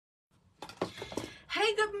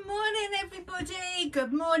Good morning, everybody.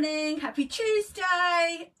 Good morning. Happy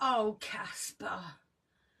Tuesday. Oh, Casper.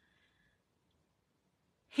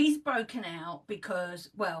 He's broken out because,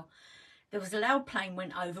 well, there was a loud plane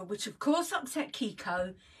went over, which of course upset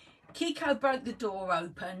Kiko. Kiko broke the door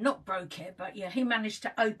open. Not broke it, but yeah, he managed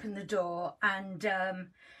to open the door, and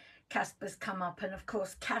Casper's come up, and of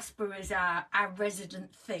course Casper is our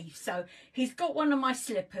resident thief. So he's got one of my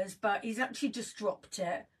slippers, but he's actually just dropped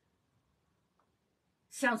it.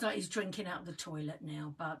 Sounds like he's drinking out of the toilet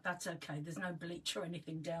now, but that's okay. There's no bleach or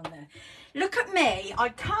anything down there. Look at me. I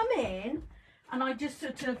come in and I just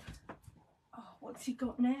sort of... Oh, what's he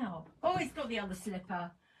got now? Oh, he's got the other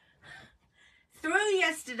slipper. Threw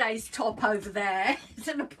yesterday's top over there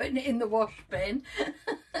instead of putting it in the wash bin.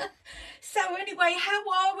 So anyway, how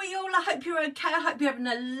are we all? I hope you're okay. I hope you're having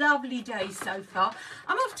a lovely day so far.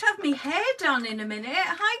 I'm off to have my hair done in a minute.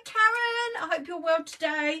 Hi, Karen. I hope you're well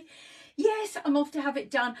today. Yes, I'm off to have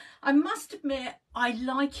it done. I must admit, I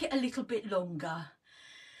like it a little bit longer.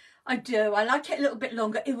 I do. I like it a little bit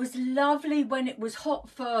longer. It was lovely when it was hot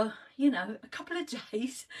for, you know, a couple of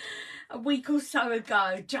days, a week or so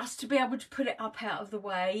ago, just to be able to put it up out of the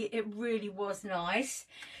way. It really was nice.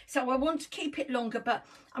 So I want to keep it longer, but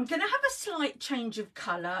I'm going to have a slight change of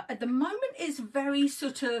colour. At the moment, it's very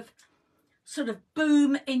sort of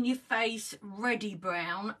boom in your face, reddy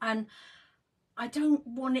brown, and I don't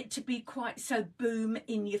want it to be quite so boom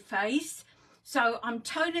in your face. So I'm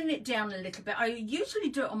toning it down a little bit. I usually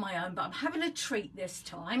do it on my own, but I'm having a treat this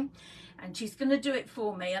time, and she's going to do it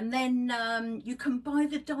for me. And then you can buy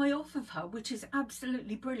the dye off of her, which is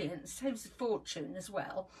absolutely brilliant. Saves a fortune as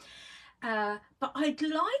well. But I'd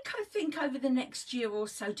like, I think, over the next year or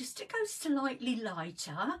so, just to go slightly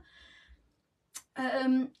lighter.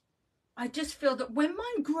 I just feel that when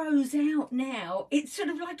mine grows out now, it's sort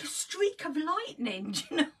of like a streak of lightning, do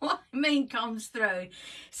you know what I mean, comes through.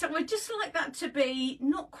 So I just like that to be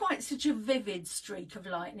not quite such a vivid streak of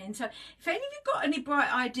lightning. So if any of you got any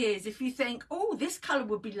bright ideas, if you think, oh, this colour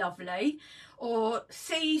would be lovely, or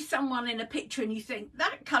see someone in a picture and you think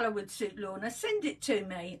that colour would suit Lorna, send it to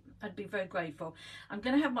me. I'd be very grateful. I'm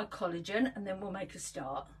going to have my collagen and then we'll make a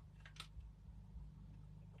start.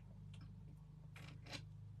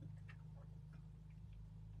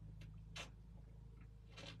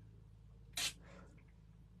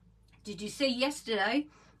 Did you see yesterday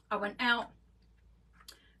I went out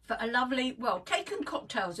for a lovely, well, cake and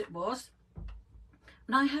cocktails it was,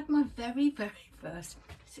 and I had my very, very first,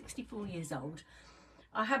 64 years old,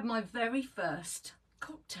 I had my very first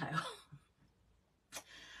cocktail.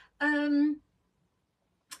 I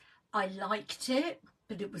liked it,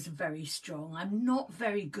 but it was very strong. I'm not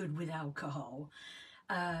very good with alcohol.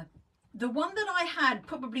 The one that I had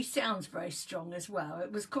probably sounds very strong as well.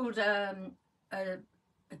 It was called a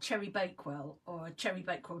cherry bakewell, or a cherry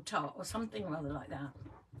bakewell tart, or something rather like that.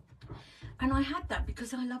 And I had that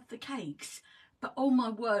because I love the cakes, but oh my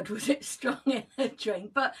word, was it strong in a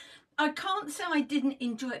drink. But I can't say I didn't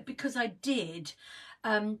enjoy it, because I did.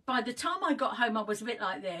 By the time I got home, I was a bit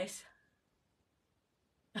like this,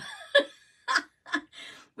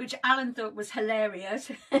 which Alan thought was hilarious.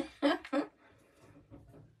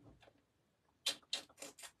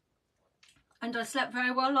 And I slept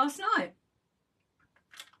very well last night.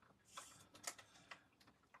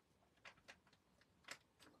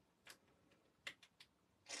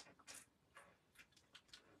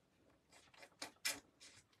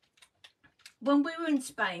 When we were in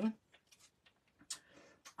Spain,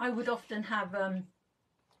 I would often have,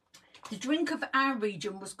 the drink of our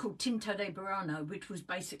region was called Tinto de Verano, which was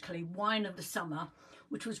basically wine of the summer,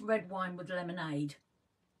 which was red wine with lemonade.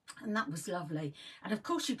 And that was lovely. And of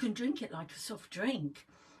course you can drink it like a soft drink.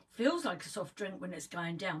 Feels like a soft drink when it's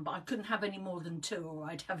going down, but I couldn't have any more than 2 or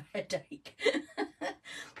I'd have a headache. So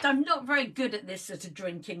I'm not very good at this sort of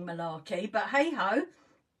drinking malarkey, but hey ho.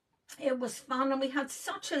 It was fun and we had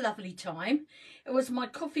such a lovely time. It was my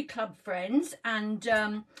coffee club friends, and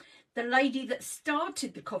the lady that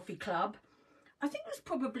started the coffee club, I think it was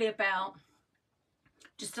probably about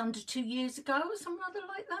just under 2 years ago or something other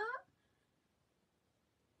like that.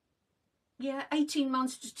 Yeah, 18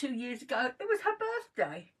 months to 2 years ago. It was her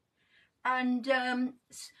birthday. And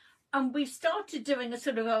we started doing a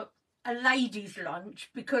sort of a ladies'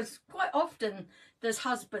 lunch, because quite often there's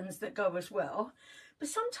husbands that go as well. But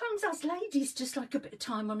sometimes us ladies just like a bit of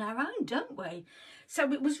time on our own, don't we?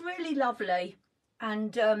 So it was really lovely,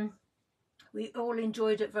 and we all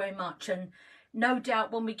enjoyed it very much. And no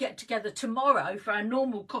doubt when we get together tomorrow for our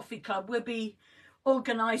normal coffee club, we'll be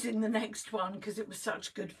organising the next one, because it was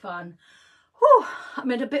such good fun. Whew, I'm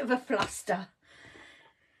in a bit of a fluster.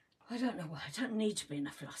 I don't know why. I don't need to be in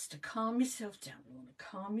a fluster. Calm yourself down, Lorna.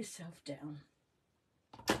 Calm yourself down.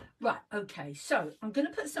 Right, okay. So I'm going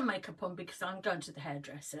to put some makeup on because I'm going to the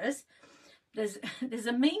hairdressers. There's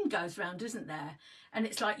a meme goes round, isn't there? And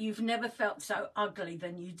it's like, you've never felt so ugly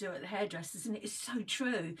than you do at the hairdressers. And it is so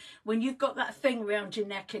true. When you've got that thing around your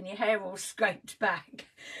neck and your hair all scraped back.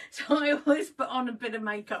 So I always put on a bit of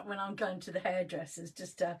makeup when I'm going to the hairdressers,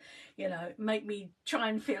 just to, you know, make me try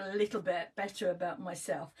and feel a little bit better about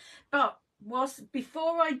myself. But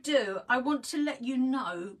before I do, I want to let you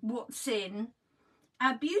know what's in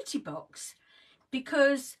our beauty box.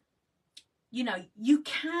 Because, you know, you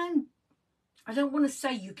can... I don't want to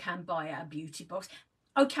say you can buy our beauty box.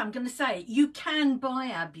 Okay, I'm going to say it. You can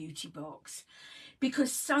buy our beauty box,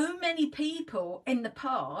 because so many people in the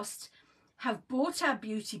past have bought our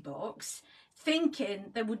beauty box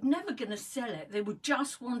thinking they were never going to sell it. They would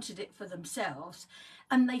just wanted it for themselves.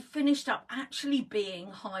 And they finished up actually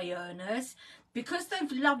being high earners because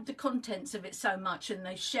they've loved the contents of it so much, and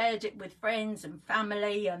they've shared it with friends and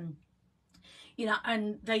family, and you know,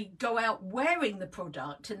 and they go out wearing the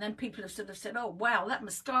product, and then people have sort of said, oh wow, that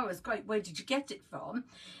mascara is great, where did you get it from?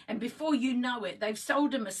 And before you know it, they've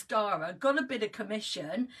sold a mascara, got a bit of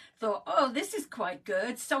commission, thought, oh, this is quite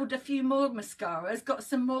good, sold a few more mascaras, got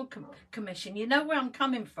some more commission. You know where I'm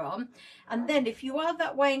coming from? And then if you are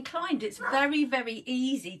that way inclined, it's very, very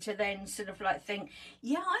easy to then sort of like think,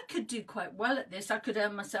 yeah, I could do quite well at this. I could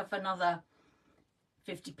earn myself another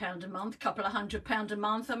 £50 a month, couple of £100 a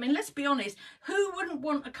month. I mean, let's be honest, who wouldn't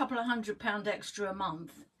want a couple of £100 extra a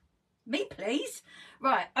month? Me, please.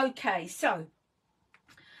 Right, okay, so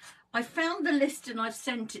I found the list and I've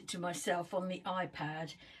sent it to myself on the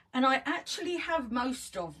iPad, and I actually have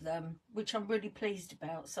most of them, which I'm really pleased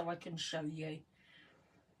about, so I can show you.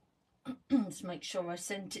 Let's make sure I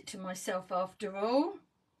sent it to myself after all.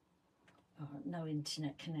 Oh, no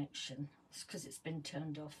internet connection. It's because it's been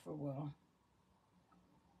turned off for a while.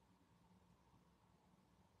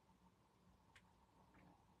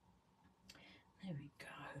 There we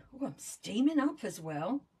go. Oh, I'm steaming up as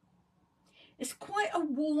well. It's quite a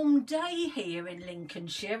warm day here in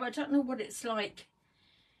Lincolnshire. I don't know what it's like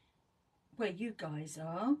where you guys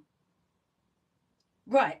are.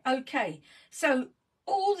 Right, okay. So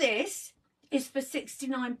all this is for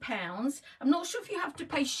 £69. I'm not sure if you have to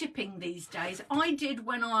pay shipping these days. I did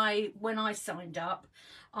when I signed up.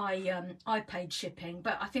 I paid shipping,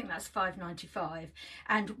 but I think that's £5.95.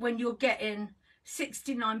 And when you're getting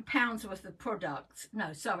 £69 worth of products,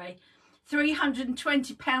 no, sorry,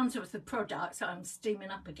 £320 worth of products, I'm steaming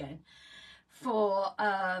up again, for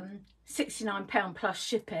 £69 plus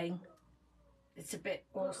shipping. It's a bit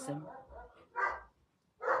awesome.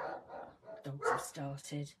 Dogs have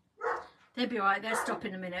started. They'll be right, they'll stop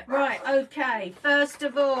in a minute. Right, okay, first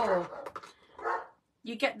of all,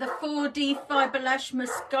 you get the 4D Fibre Lash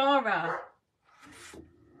Mascara,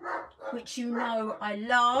 which you know I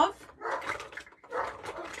love.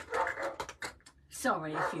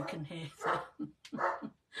 Sorry if you can hear that.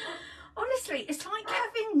 Honestly, it's like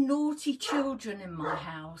having naughty children in my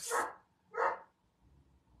house.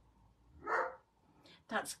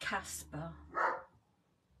 That's Casper.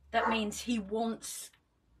 That means he wants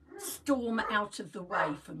Storm out of the way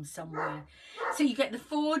from somewhere. So you get the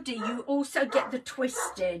 4D, you also get the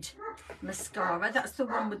Twisted mascara. That's the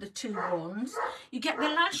one with the two wands. You get the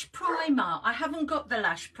lash primer. I haven't got the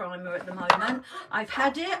lash primer at the moment. I've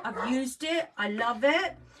had it, I've used it, I love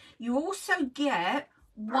it. You also get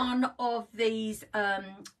one of these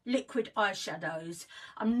liquid eyeshadows.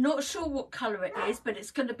 I'm not sure what colour it is, but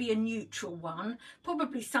it's going to be a neutral one,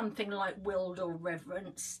 probably something like Wild or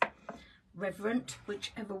Reverent,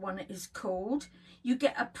 whichever one it is called. You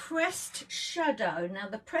get a pressed shadow. Now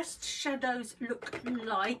the pressed shadows look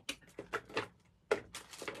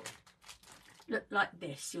like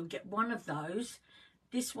this. You'll get one of those.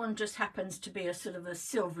 This one just happens to be a sort of a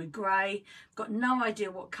silvery grey. Got no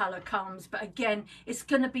idea what colour comes, but again, it's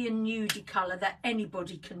going to be a nudie colour that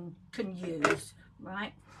anybody can use,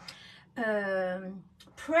 right?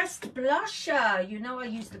 Pressed blusher. You know I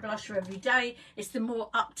use the blusher every day. It's the more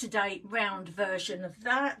up-to-date round version of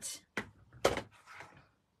that.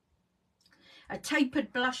 A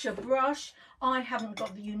tapered blusher brush. I haven't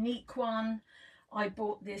got the unique one. I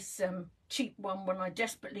bought this cheap one when I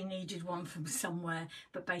desperately needed one from somewhere,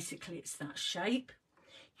 but basically it's that shape.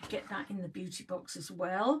 You get that in the beauty box as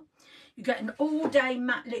well. You get an all-day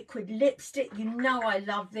matte liquid lipstick. You know I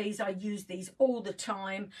love these. I use these all the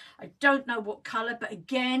time. I don't know what colour, but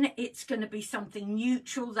again, it's going to be something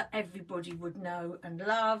neutral that everybody would know and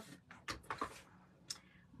love.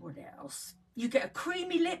 What else? You get a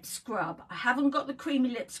creamy lip scrub. I haven't got the creamy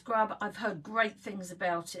lip scrub. I've heard great things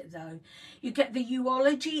about it though. You get the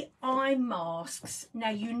Uology eye masks. Now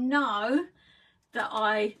you know that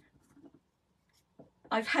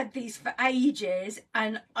I've had these for ages,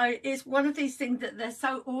 and it's one of these things that they're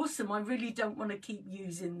so awesome. I really don't want to keep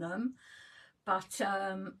using them, but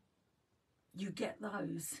you get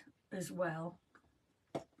those as well.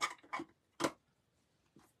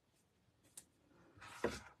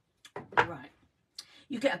 Right.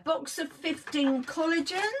 You get a box of 15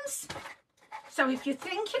 collagens. So if you're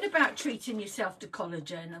thinking about treating yourself to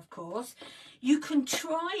collagen, of course, you can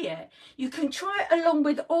try it. You can try it along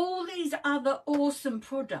with all these other awesome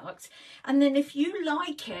products. And then if you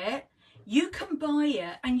like it, you can buy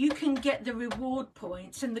it and you can get the reward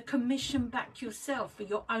points and the commission back yourself for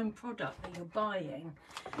your own product that you're buying.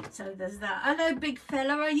 So there's that. Hello, big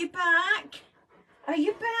fella. Are you back? Are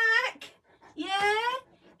you back? Yeah?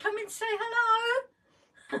 Come and say hello.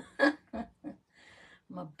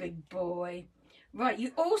 My big boy. Right,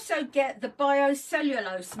 you also get the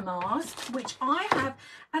biocellulose mask, which I have,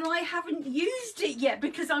 and I haven't used it yet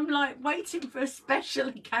because I'm like waiting for a special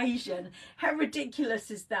occasion. How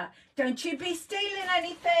ridiculous is that? Don't you be stealing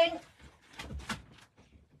anything.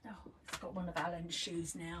 Oh, it's got one of Alan's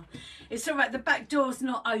shoes now. It's all right, the back door's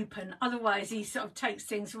not open. Otherwise, he sort of takes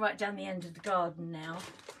things right down the end of the garden now.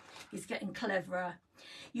 He's getting cleverer.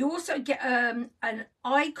 You also get an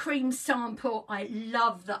eye cream sample. I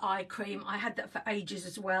love the eye cream. I had that for ages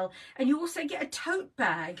as well. And you also get a tote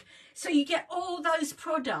bag. So you get all those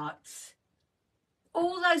products.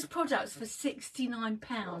 All those products for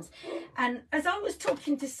 £69. And as I was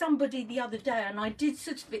talking to somebody the other day, and I did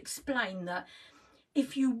sort of explain that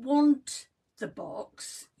if you want the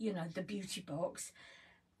box, you know, the beauty box,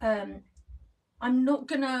 I'm not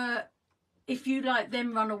going to... If you like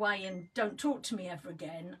then run away and don't talk to me ever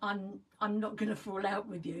again, I'm not going to fall out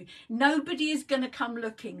with you. Nobody is going to come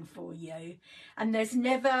looking for you. And there's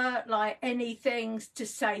never like anything to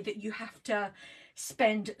say that you have to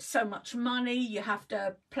spend so much money. You have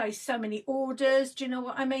to place so many orders. Do you know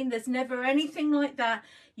what I mean? There's never anything like that.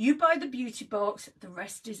 You buy the beauty box. The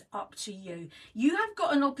rest is up to you. You have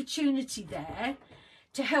got an opportunity there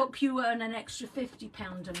to help you earn an extra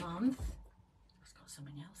 £50 a month. It's got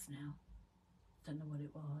something else now. Don't know what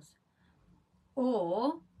it was.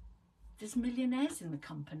 Or there's millionaires in the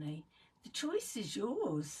company. The choice is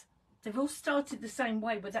yours. They've all started the same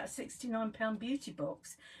way with that £69 beauty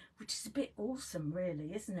box, which is a bit awesome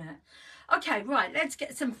really, isn't it? Okay, right, let's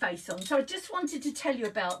get some face on. So I just wanted to tell you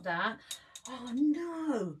about that. Oh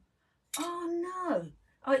no, oh no.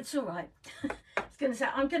 Oh, it's all right. I was going to say,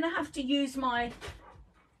 I'm going to have to use my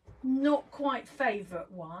not quite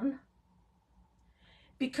favourite one,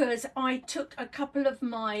 because I took a couple of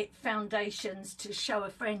my foundations to show a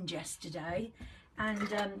friend yesterday, and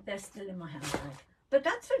they're still in my handbag. But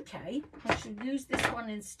that's okay. I should use this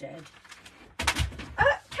one instead.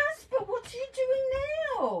 Casper, what are you doing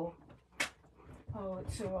now? Oh,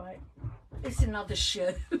 it's all right. It's another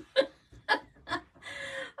shoe.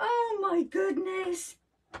 Oh my goodness.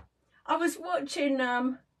 I was watching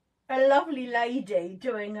a lovely lady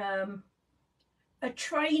doing a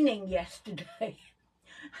training yesterday.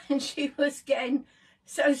 And she was getting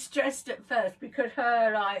so stressed at first because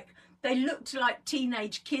her, like, they looked like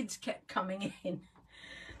teenage kids kept coming in.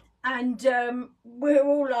 And we're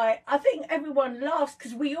all like, I think everyone laughs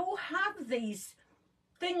because we all have these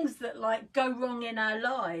things that like go wrong in our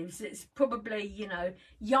lives. It's probably, you know,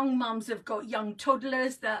 young mums have got young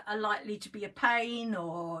toddlers that are likely to be a pain,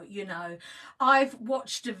 or, you know, I've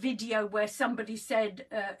watched a video where somebody said,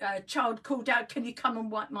 a child called out, can you come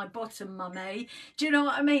and wipe my bottom, mummy? Do you know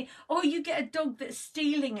what I mean? Or you get a dog that's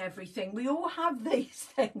stealing everything. We all have these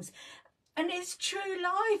things, and it's true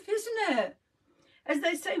life, isn't it? As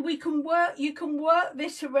they say, we can work, you can work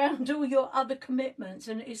this around all your other commitments,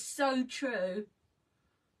 and it is so true.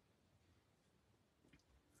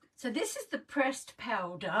 So this is the pressed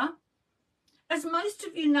powder. As most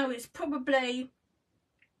of you know, it's probably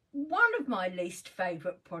one of my least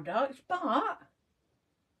favourite products, but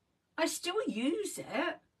I still use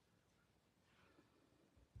it.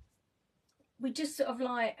 We just sort of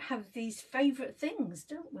like have these favourite things,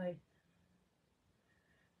 don't we?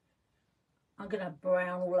 I'm going to have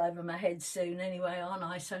brown all over my head soon anyway, aren't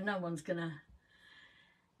I? So no one's going to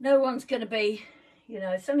be, you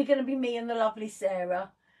know, it's only going to be me and the lovely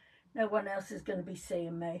Sarah. No one else is going to be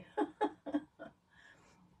seeing me. Oh,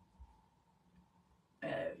 God.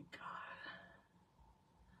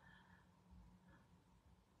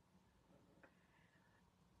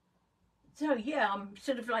 So yeah, I'm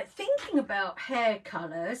sort of like thinking about hair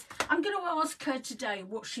colours. I'm going to ask her today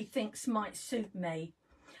what she thinks might suit me.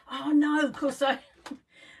 Oh no, of course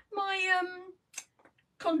my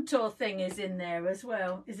contour thing is in there as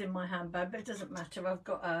well, is in my handbag, but it doesn't matter. I've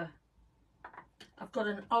got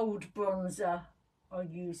an old bronzer. I'll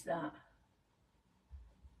use that.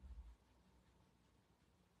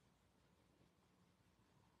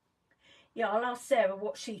 Yeah, I'll ask Sarah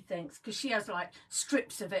what she thinks, because she has like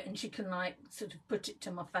strips of it and she can like sort of put it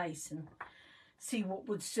to my face and see what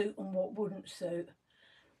would suit and what wouldn't suit.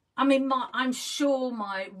 I mean, I'm sure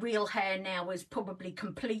my real hair now is probably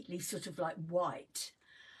completely sort of like white.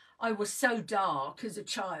 I was so dark as a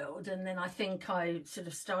child, and then I think I sort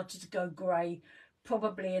of started to go grey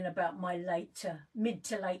probably in about my mid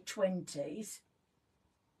to late 20s.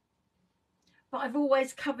 But I've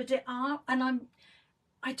always covered it up, and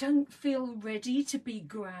I don't feel ready to be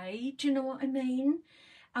grey. Do you know what I mean?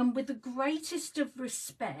 And with the greatest of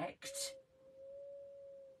respect,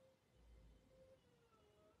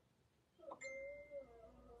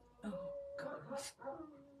 oh God,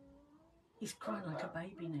 he's crying like a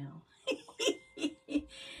baby now.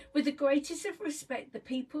 With the greatest of respect, the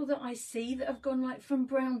people that I see that have gone like from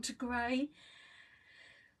brown to grey,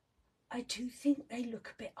 I do think they look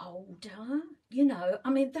a bit older, you know. I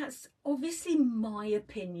mean, that's obviously my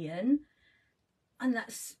opinion, and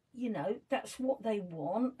that's, you know, that's what they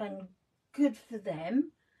want and good for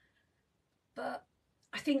them. But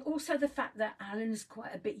I think also the fact that Alan's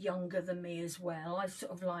quite a bit younger than me as well, I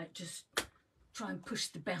sort of like just try and push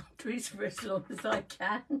the boundaries for as long as I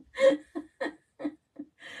can.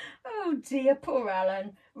 Oh dear, poor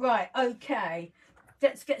Alan. Right, okay,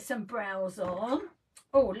 let's get some brows on.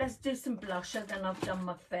 Oh, let's do some blusher, then I've done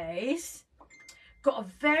my face. Got a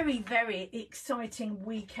very, very exciting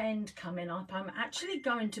weekend coming up. I'm actually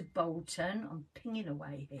going to Bolton. I'm pinging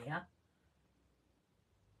away here.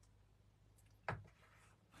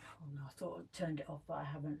 Oh no, I thought I turned it off, but I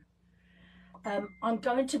haven't. I'm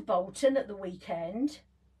going to Bolton at the weekend.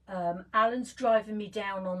 Alan's driving me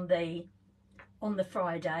down on the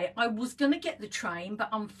Friday. I was going to get the train, but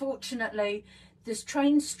unfortunately there's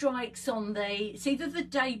train strikes on it's either the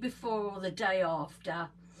day before or the day after,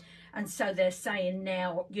 and so they're saying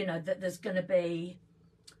now, you know, that there's going to be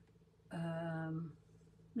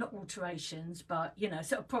not alterations, but, you know,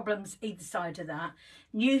 sort of problems either side of that.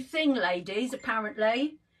 New thing, ladies,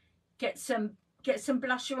 apparently, get some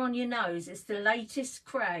blusher on your nose. It's the latest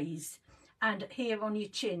craze, and here on your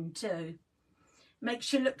chin too.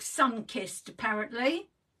 Makes you look sun-kissed, apparently.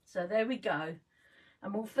 So there we go.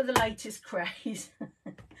 I'm all for the latest craze.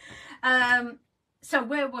 So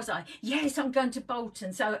where was I? Yes, I'm going to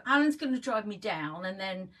Bolton. So Alan's going to drive me down, and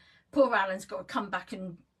then poor Alan's got to come back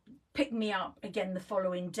and pick me up again the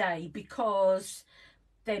following day, because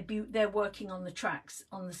they're working on the tracks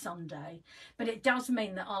on the Sunday. But it does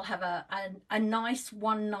mean that I'll have a nice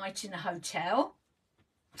one night in a hotel,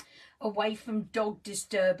 away from dog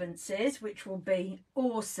disturbances, which will be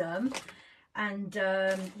awesome. And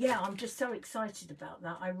yeah, I'm just so excited about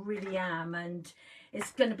that. I really am. And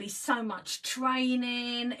it's going to be so much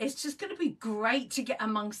training. It's just going to be great to get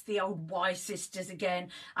amongst the old Y sisters again.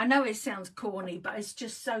 I know it sounds corny, but it's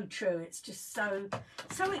just so true. It's just so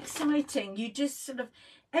exciting. You just sort of,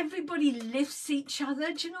 everybody lifts each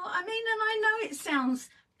other. Do you know what I mean? And I know it sounds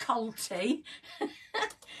culty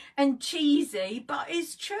and cheesy, but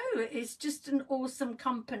it's true. It's just an awesome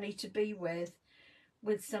company to be with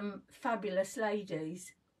some fabulous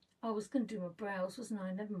ladies. I was going to do my brows, wasn't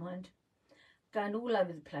I? Never mind. Going all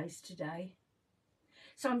over the place today.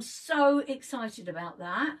 So I'm so excited about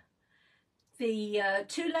that. The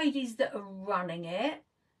two ladies that are running it,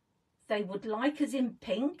 they would like us in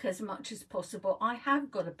pink as much as possible. I have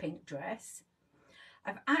got a pink dress.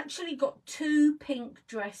 I've actually got two pink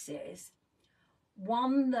dresses.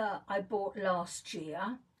 One that I bought last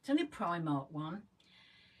year. It's only a Primark one.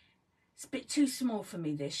 It's a bit too small for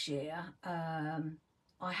me this year.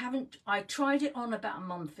 I tried it on about a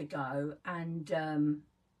month ago, and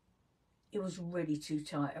it was really too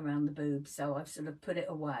tight around the boobs, so I've sort of put it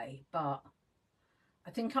away. But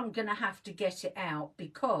I think I'm going to have to get it out,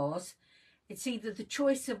 because it's either the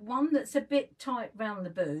choice of one that's a bit tight around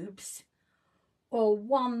the boobs, or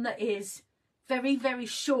one that is very, very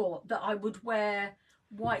short that I would wear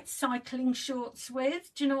white cycling shorts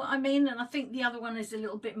with. Do you know what I mean? And I think the other one is a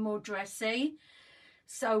little bit more dressy.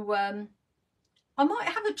 So I might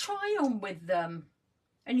have a try on with them,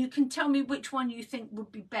 and you can tell me which one you think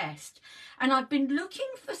would be best. And I've been looking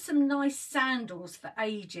for some nice sandals for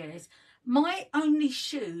ages. My only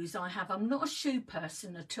shoes I have, I'm not a shoe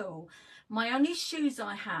person at all. My only shoes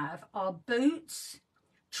I have are boots,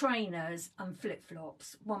 trainers and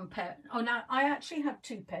flip-flops. One pair. Oh no, I actually have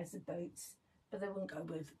 2 pairs of boots, but they wouldn't go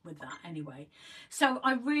with that anyway. So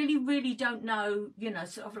I really don't know, you know,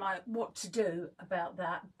 sort of like what to do about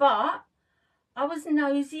that. But I was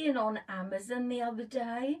nosying on Amazon the other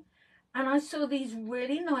day, and I saw these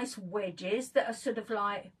really nice wedges that are sort of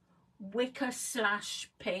like wicker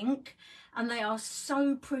 / pink, and they are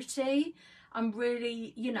so pretty. I'm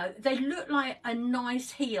really, you know, they look like a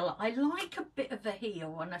nice heel. I like a bit of a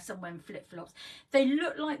heel unless I'm wearing flip-flops. They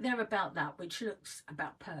look like they're about that, which looks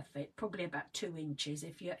about perfect, probably about 2 inches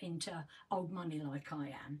if you're into old money like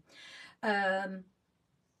I am.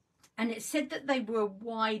 And it said that they were a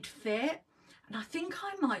wide fit, and I think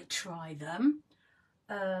I might try them.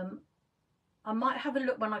 I might have a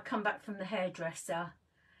look when I come back from the hairdresser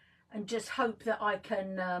and just hope that I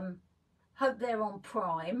can, hope they're on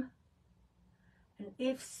Prime. And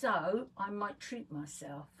if so, I might treat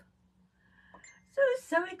myself.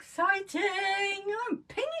 So exciting. I'm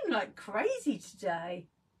pinging like crazy today.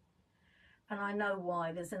 And I know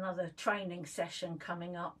why. There's another training session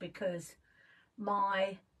coming up because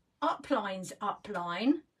my upline's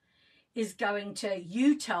upline is going to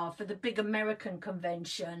Utah for the big American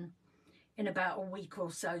convention in about a week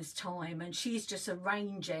or so's time. And she's just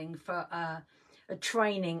arranging for a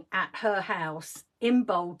training at her house in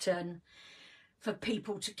Bolton for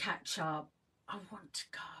people to catch up. I want to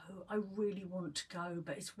go. I really want to go,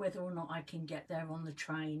 but it's whether or not I can get there on the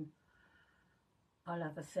train. I'll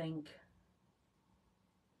have a think.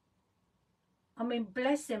 I mean,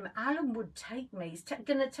 bless him, Alan would take me. It's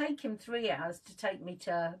going to take him 3 hours to take me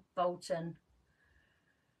to Bolton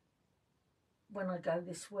when I go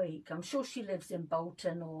this week. I'm sure she lives in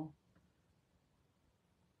Bolton or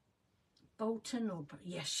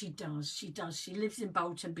yes, she does. She lives in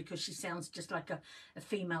Bolton because she sounds just like a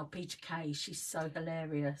female Peter Kay. She's so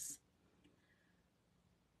hilarious.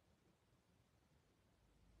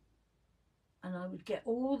 And I would get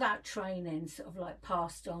all that training sort of like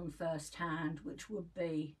passed on firsthand, which would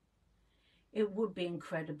be, it would be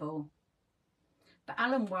incredible. But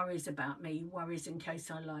Alan worries about me. He worries in case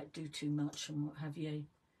I like do too much and what have you.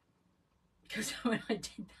 Because when I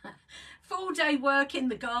did that full-day work in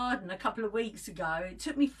the garden a couple of weeks ago, it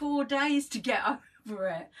took me 4 days to get over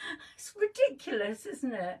it. It's ridiculous,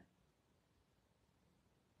 isn't it?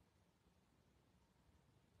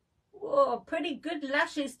 Whoa, pretty good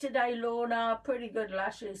lashes today, Lorna. Pretty good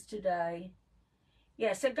lashes today.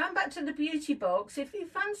 Yeah, so going back to the beauty box, if you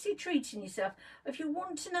fancy treating yourself, if you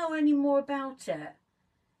want to know any more about it,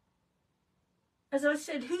 as I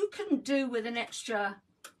said, who can do with an extra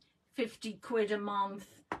 50 quid a month,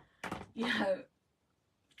 you know,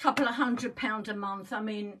 a couple of £100 a month? I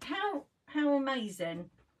mean, how amazing.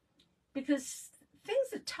 Because things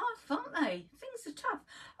are tough, aren't they? Things are tough.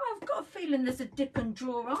 Oh, I've got a feeling there's a dip and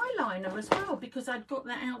draw eyeliner as well, because I'd got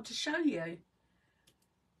that out to show you.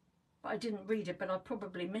 But I didn't read it, but I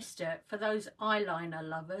probably missed it. For those eyeliner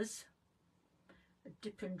lovers, a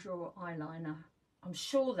dip and draw eyeliner. I'm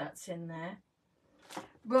sure that's in there.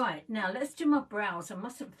 Right, now let's do my brows. I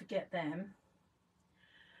mustn't forget them.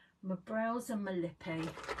 My brows and my lippy.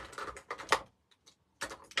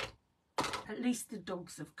 At least the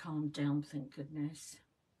dogs have calmed down, thank goodness.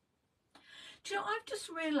 Do you know, I've just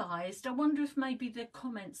realised, I wonder if maybe the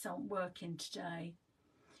comments aren't working today.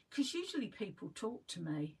 Because usually people talk to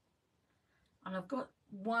me. And I've got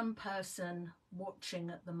one person watching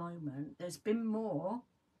at the moment. There's been more.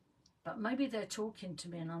 But maybe they're talking to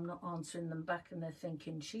me and I'm not answering them back and they're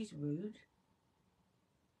thinking she's rude.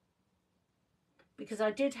 Because I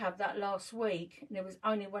did have that last week, and it was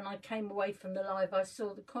only when I came away from the live I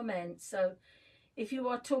saw the comments. So if you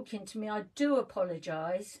are talking to me, I do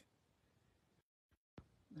apologise.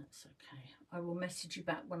 That's okay. I will message you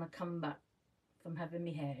back when I come back from having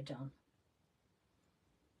my hair done.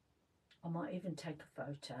 I might even take a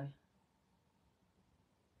photo.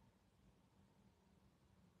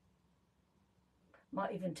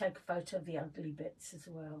 Might even take a photo of the ugly bits as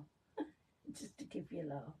well, just to give you a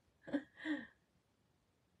laugh.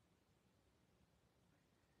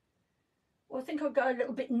 Well, I think I'll go a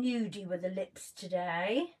little bit nudie with the lips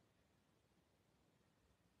today.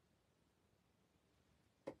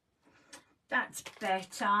 That's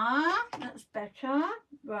better. That's better.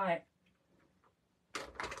 Right.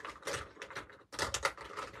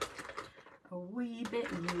 A wee bit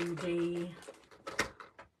nudie.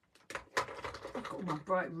 I've got all my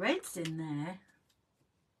bright reds in there.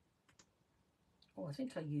 Oh, I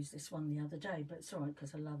think I used this one the other day, but it's all right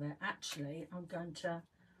because I love it. Actually, I'm going to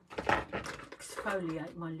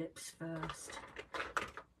exfoliate my lips first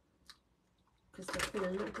because they feel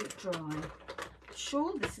a little bit dry. I'm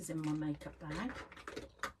sure this is in my makeup bag.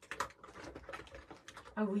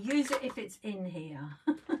 I will use it if it's in here.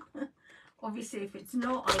 Obviously, if it's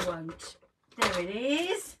not, I won't. There it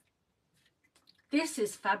is. This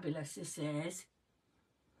is fabulous, this is.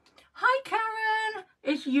 Hi, Karen.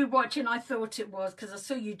 It's you watching. I thought it was because I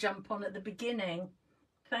saw you jump on at the beginning.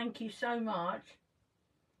 Thank you so much.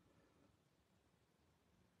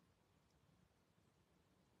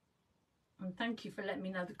 And thank you for letting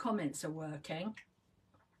me know the comments are working.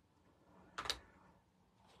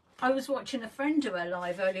 I was watching a friend do her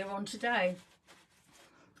live earlier on today.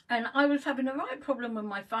 And I was having a right problem with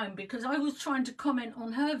my phone because I was trying to comment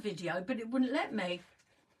on her video, but it wouldn't let me.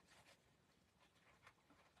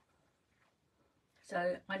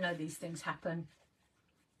 So I know these things happen.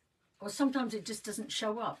 Or sometimes it just doesn't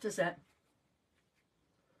show up, does it?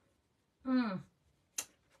 Oh,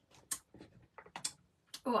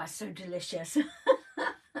 that's so delicious.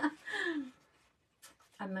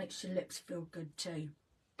 And makes your lips feel good too.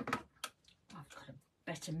 I've got a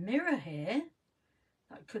better mirror here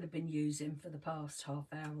that I could have been using for the past half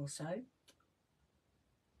hour or so.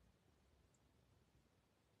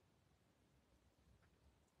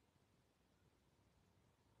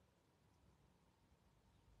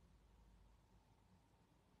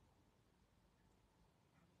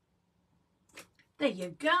 There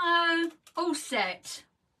you go. All set.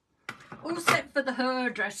 All set for the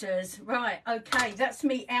hairdressers. Right, okay, that's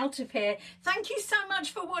me out of here. Thank you so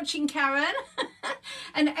much for watching, Karen.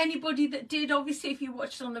 And anybody that did, obviously, if you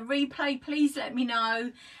watched on the replay, please let me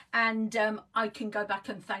know. And I can go back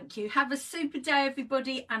and thank you. Have a super day,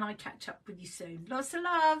 everybody. And I'll catch up with you soon. Lots of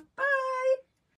love. Bye.